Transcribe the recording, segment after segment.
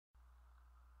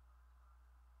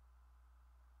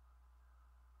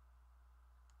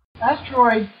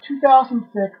Asteroid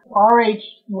 2006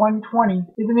 RH-120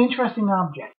 is an interesting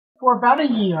object. For about a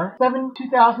year,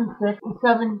 7-2006 to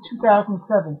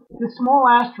 7-2007, this small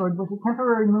asteroid was a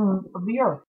temporary moon of the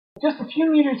Earth. Just a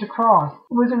few meters across,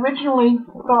 it was originally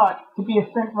thought to be a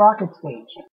sent rocket stage.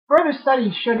 Further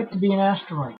studies showed it to be an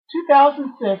asteroid.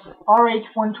 2006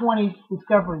 RH-120's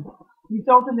discovery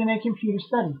resulted in a computer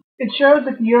study. It showed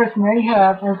that the Earth may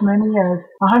have as many as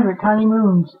 100 tiny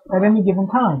moons at any given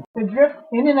time. They drift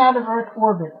in and out of Earth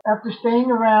orbit after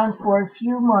staying around for a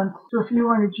few months to a few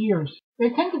hundred years. They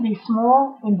tend to be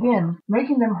small and dim,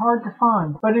 making them hard to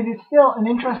find, but it is still an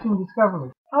interesting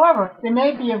discovery. However, they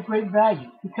may be of great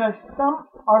value because some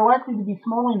are likely to be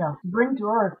small enough to bring to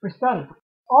Earth for study.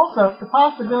 Also, the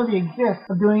possibility exists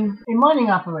of doing a mining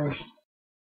operation.